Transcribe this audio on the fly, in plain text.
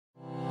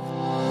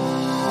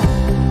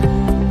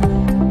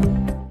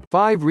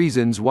5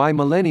 Reasons Why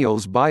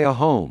Millennials Buy a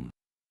Home.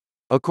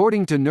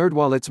 According to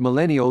NerdWallet's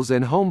Millennials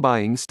and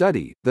Homebuying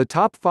Study, the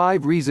top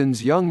 5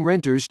 reasons young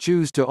renters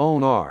choose to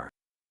own are: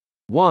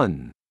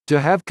 1.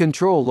 To have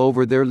control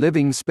over their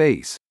living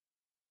space.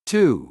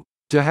 2.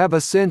 To have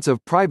a sense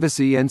of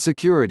privacy and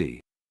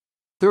security.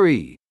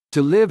 3.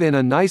 To live in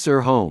a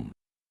nicer home.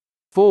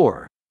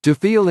 4. To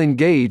feel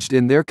engaged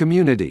in their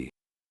community.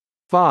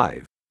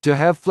 5. To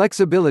have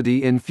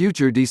flexibility in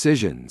future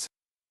decisions.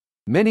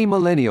 Many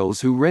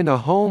millennials who rent a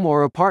home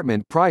or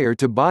apartment prior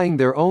to buying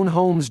their own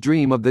homes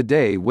dream of the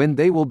day when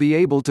they will be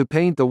able to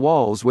paint the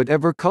walls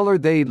whatever color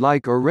they'd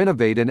like or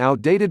renovate an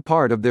outdated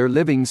part of their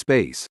living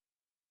space.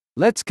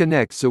 Let's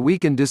connect so we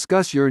can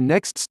discuss your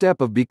next step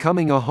of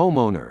becoming a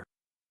homeowner.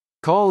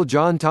 Call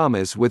John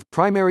Thomas with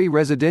Primary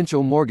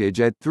Residential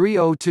Mortgage at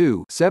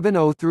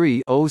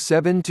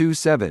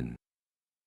 302-703-0727.